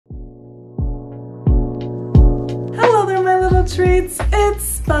special treats, it's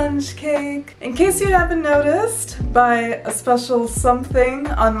sponge cake. In case you haven't noticed, by a special something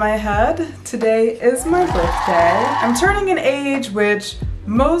on my head, today is my birthday. I'm turning an age which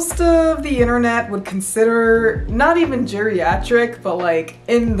most of the internet would consider not even geriatric, but like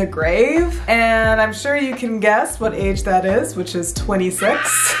in the grave. And I'm sure you can guess what age that is, which is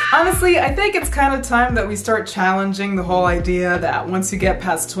 26. Honestly, I think it's kind of time that we start challenging the whole idea that once you get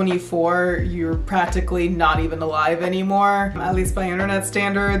past 24, you're practically not even alive anymore, at least by internet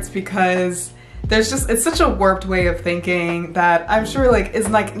standards, because it's such a warped way of thinking that I'm sure like is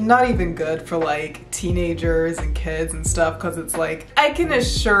like not even good for like teenagers and kids and stuff, because it's like, I can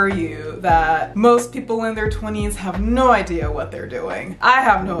assure you that most people in their 20s have no idea what they're doing. I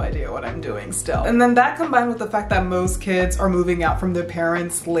have no idea what I'm doing still. And then that combined with the fact that most kids are moving out from their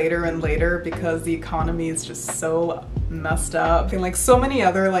parents later and later because the economy is just so messed up, and like so many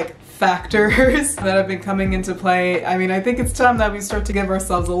other like factors that have been coming into play. I mean, I think it's time that we start to give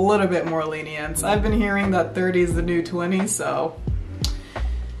ourselves a little bit more lenience. I've been hearing that 30 is the new 20, so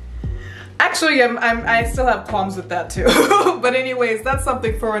actually I still have qualms with that too. But anyways, that's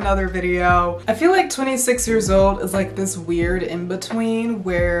something for another video. I feel like 26 years old is like this weird in-between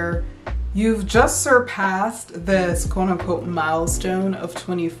where you've just surpassed this quote-unquote milestone of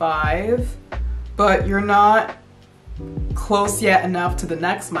 25, but you're not close yet enough to the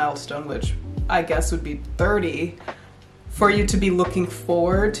next milestone, which I guess would be 30, for you to be looking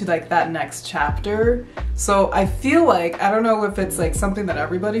forward to like that next chapter. So I feel like, I don't know if it's like something that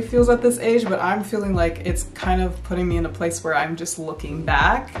everybody feels at this age, but I'm feeling like it's kind of putting me in a place where I'm just looking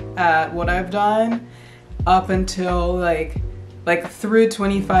back at what I've done up until like through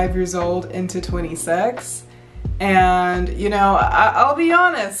 25 years old into 26. And you know, I'll be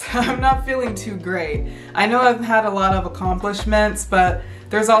honest, I'm not feeling too great. I know I've had a lot of accomplishments, but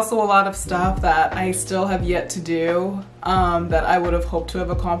there's also a lot of stuff that I still have yet to do that I would have hoped to have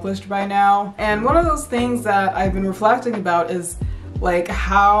accomplished by now. And one of those things that I've been reflecting about is like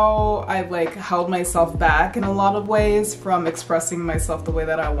how I've like held myself back in a lot of ways from expressing myself the way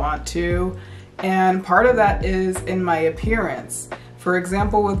that I want to. And part of that is in my appearance. For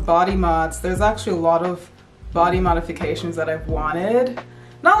example, with body mods, there's actually a lot of body modifications that I've wanted.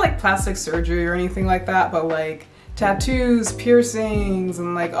 Not like plastic surgery or anything like that, but like tattoos, piercings,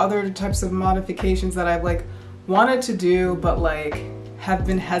 and like other types of modifications that I've like wanted to do, but like have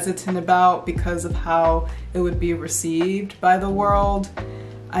been hesitant about because of how it would be received by the world.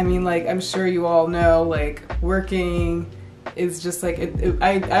 I mean, like, I'm sure you all know, like, working is just like,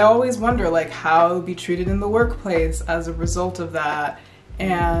 I always wonder like how I would be treated in the workplace as a result of that.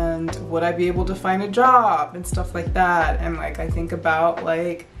 And would I be able to find a job and stuff like that? And like I think about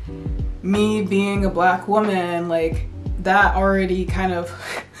like me being a black woman, like that already kind of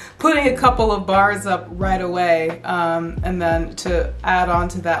putting a couple of bars up right away, and then to add on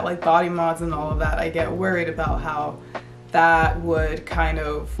to that like body mods and all of that, I get worried about how that would kind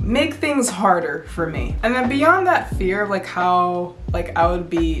of make things harder for me. And then beyond that fear of like how like I would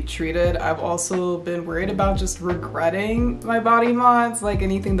be treated, I've also been worried about just regretting my body mods. Like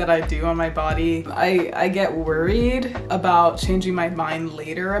anything that I do on my body, I get worried about changing my mind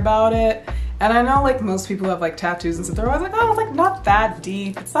later about it. And I know like most people have like tattoos and stuff, they're always like, oh, it's like not that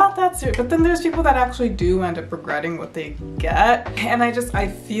deep, it's not that serious. But then there's people that actually do end up regretting what they get. And I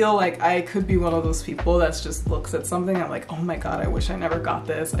feel like I could be one of those people that's just looks at something and I'm like, oh my God, I wish I never got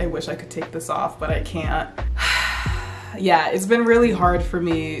this. I wish I could take this off, but I can't. Yeah, it's been really hard for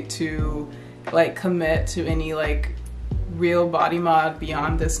me to like commit to any like real body mod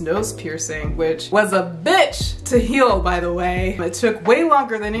beyond this nose piercing, which was a bitch to heal, by the way. It took way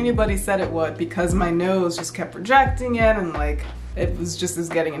longer than anybody said it would because my nose just kept projecting in and like it was just as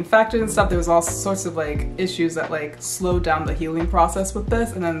getting infected and stuff. There was all sorts of like issues that like slowed down the healing process with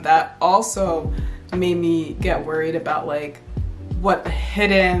this, and then that also made me get worried about like what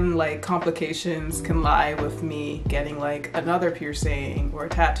hidden like complications can lie with me getting like another piercing or a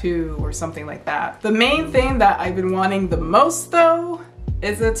tattoo or something like that. The main thing that I've been wanting the most though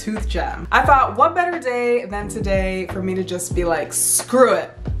is a tooth gem. I thought, what better day than today for me to just be like, screw it,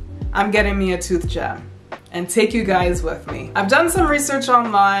 I'm getting me a tooth gem and take you guys with me. I've done some research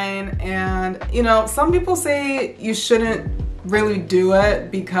online, and you know, some people say you shouldn't really do it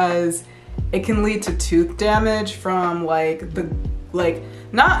because it can lead to tooth damage from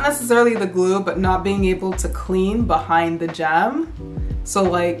not necessarily the glue, but not being able to clean behind the gem. So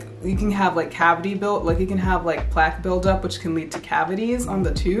like you can have like cavity build, like you can have like plaque buildup, which can lead to cavities on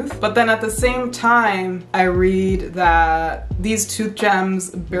the tooth. But then at the same time, I read that these tooth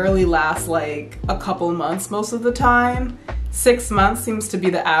gems barely last like a couple months most of the time. 6 months seems to be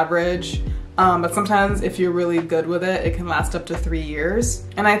the average. But sometimes if you're really good with it, it can last up to 3 years.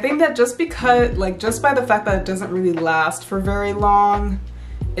 And I think that just because, like, just by the fact that it doesn't really last for very long,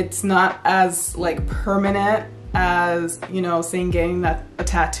 it's not as like permanent as, you know, saying getting a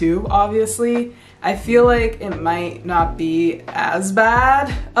tattoo, obviously. I feel like it might not be as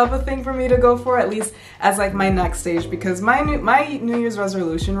bad of a thing for me to go for, at least as like my next stage, because my New Year's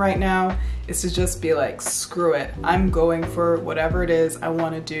resolution right now is to just be like, screw it. I'm going for whatever it is I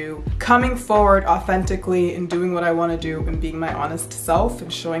want to do, coming forward authentically and doing what I want to do and being my honest self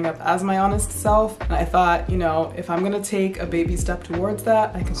and showing up as my honest self. And I thought, you know, if I'm gonna take a baby step towards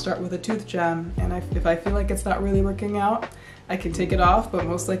that, I can start with a tooth gem. And if I feel like it's not really working out, I can take it off, but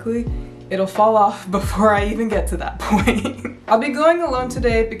most likely it'll fall off before I even get to that point. I'll be going alone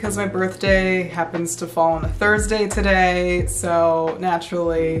today because my birthday happens to fall on a Thursday today, so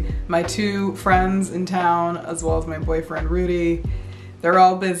naturally my 2 friends in town, as well as my boyfriend Rudy, they're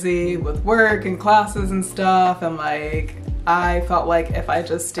all busy with work and classes and stuff, and like I felt like if I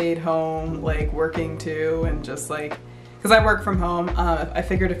just stayed home like working too, and just like, because I work from home, I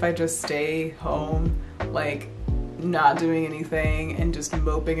figured if I just stay home like not doing anything and just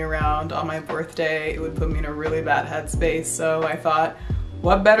moping around on my birthday, it would put me in a really bad headspace. So I thought,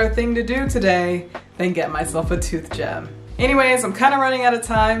 what better thing to do today than get myself a tooth gem. Anyways, I'm kind of running out of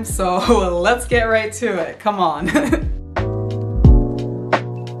time, so let's get right to it. Come on.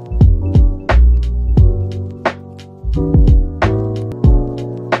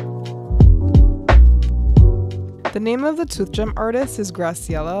 The name of the tooth gem artist is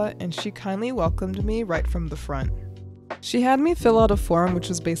Graciela, and she kindly welcomed me right from the front. She had me fill out a form which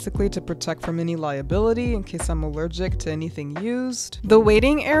was basically to protect from any liability in case I'm allergic to anything used. The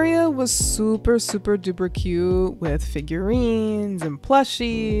waiting area was super duper cute with figurines and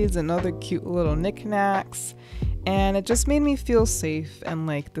plushies and other cute little knickknacks, and it just made me feel safe and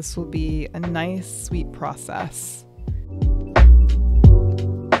like this will be a nice sweet process.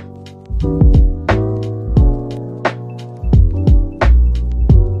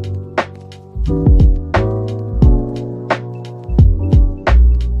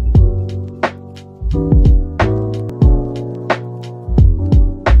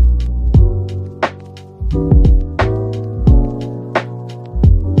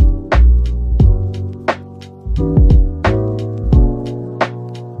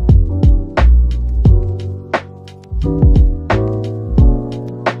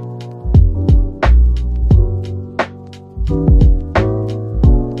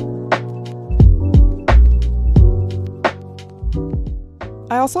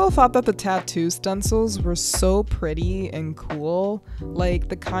 I also thought that the tattoo stencils were so pretty and cool, like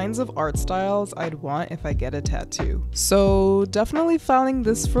the kinds of art styles I'd want if I get a tattoo. So definitely filing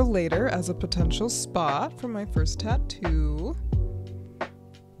this for later as a potential spot for my first tattoo.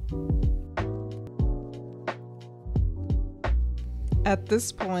 At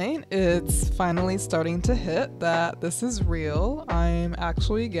this point, it's finally starting to hit that this is real. I'm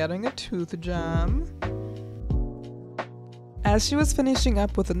actually getting a tooth gem. As she was finishing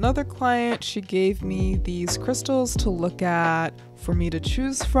up with another client, she gave me these crystals to look at for me to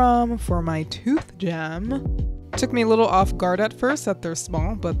choose from for my tooth gem. Took me a little off guard at first that they're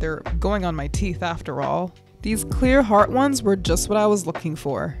small, but they're going on my teeth after all. These clear heart ones were just what I was looking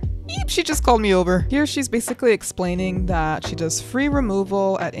for. Eep, she just called me over. Here she's basically explaining that she does free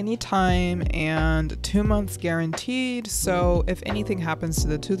removal at any time and 2 months guaranteed, so if anything happens to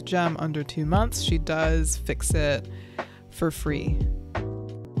the tooth gem under 2 months, she does fix it for free.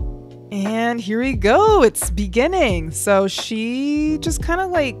 And here we go, it's beginning. So she just kind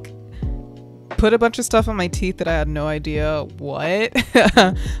of like put a bunch of stuff on my teeth that I had no idea what.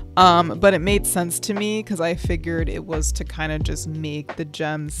 But it made sense to me because I figured it was to kind of just make the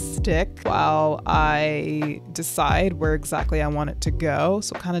gem stick while I decide where exactly I want it to go.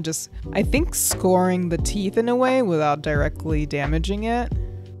 So kind of just, I think, scoring the teeth in a way without directly damaging it.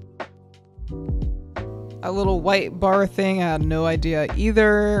 A little white bar thing, I had no idea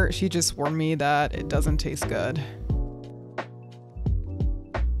either. She just warned me that it doesn't taste good.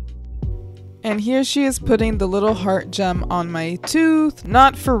 And here she is putting the little heart gem on my tooth.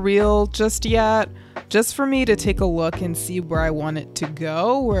 Not for real just yet, just for me to take a look and see where I want it to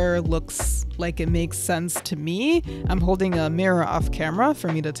go, where it looks like it makes sense to me. I'm holding a mirror off camera for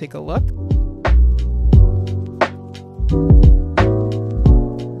me to take a look.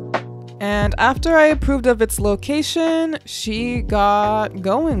 And after I approved of its location, she got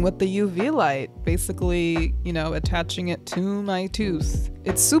going with the UV light, basically, you know, attaching it to my tooth.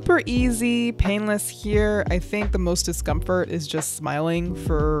 It's super easy, painless here. I think the most discomfort is just smiling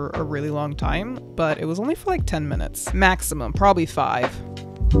for a really long time, but it was only for like 10 minutes, maximum, probably 5.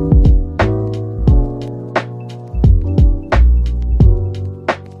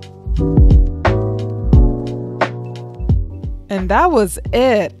 And that was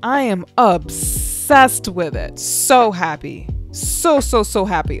it. I am obsessed with it. So happy. So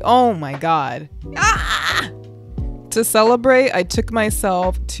happy. Oh my God. Ah! To celebrate, I took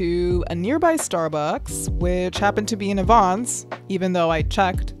myself to a nearby Starbucks, which happened to be in Avance, even though I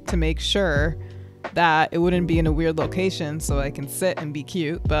checked to make sure that it wouldn't be in a weird location so I can sit and be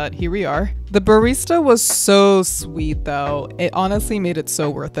cute, but here we are. The barista was so sweet though. It honestly made it so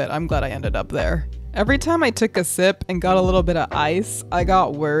worth it. I'm glad I ended up there. Every time I took a sip and got a little bit of ice, I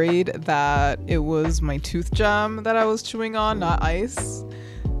got worried that it was my tooth gem that I was chewing on, not ice.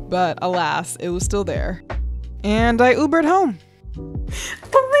 But alas, it was still there. And I Ubered home.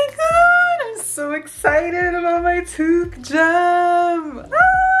 Oh my God, I'm so excited about my tooth gem.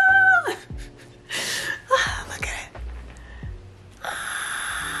 Ah! Look at it.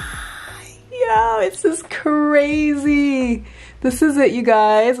 Yo, it's just crazy. This is it, you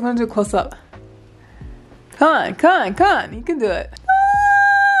guys. I'm gonna do a close up. Come on, you can do it.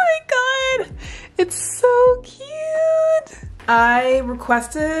 Oh my God, it's so cute. I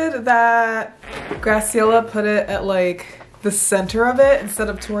requested that Graciela put it at like the center of it instead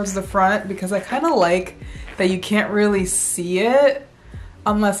of towards the front because I kind of like that you can't really see it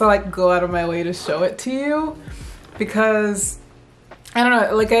unless I like go out of my way to show it to you, because I don't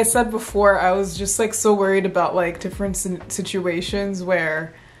know, like I said before, I was just like so worried about like different situations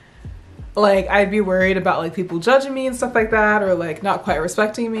where like I'd be worried about like people judging me and stuff like that, or like not quite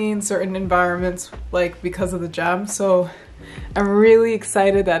respecting me in certain environments like because of the gem. So I'm really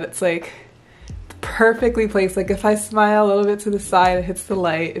excited that it's like perfectly placed. Like if I smile a little bit to the side, it hits the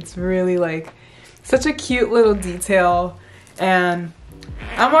light. It's really like such a cute little detail, and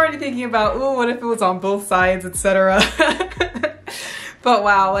I'm already thinking about, ooh, what if it was on both sides, etc. But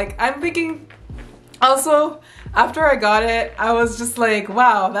wow, like I'm thinking also, after I got it, I was just like,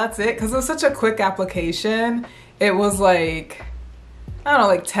 wow, that's it. Because it was such a quick application. It was like, I don't know,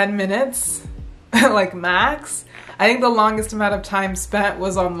 like 10 minutes, like max. I think the longest amount of time spent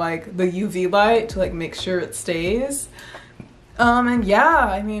was on like the UV light to like make sure it stays. And yeah,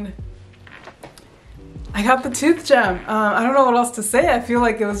 I mean, I got the tooth gem. I don't know what else to say. I feel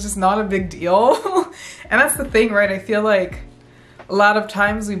like it was just not a big deal. And that's the thing, right? I feel like a lot of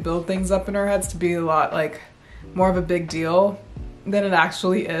times we build things up in our heads to be a lot like more of a big deal than it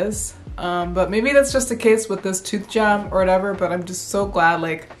actually is. But maybe that's just the case with this tooth gem or whatever, but I'm just so glad,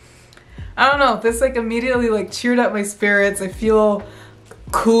 like, I don't know, this like immediately like cheered up my spirits. I feel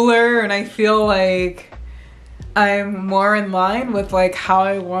cooler and I feel like I'm more in line with like how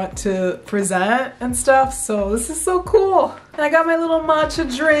I want to present and stuff. So this is so cool. And I got my little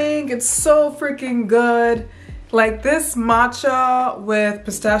matcha drink. It's so freaking good. Like this matcha with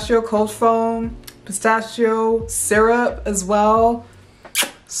pistachio cold foam, pistachio syrup as well.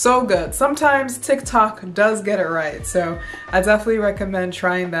 So good. Sometimes TikTok does get it right, so I definitely recommend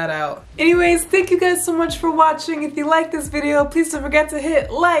trying that out. Anyways, thank you guys so much for watching. If you like this video, please don't forget to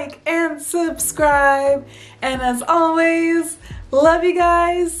hit like and subscribe. And as always, love you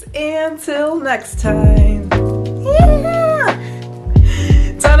guys. Until next time. Yeah!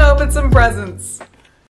 Time to open some presents.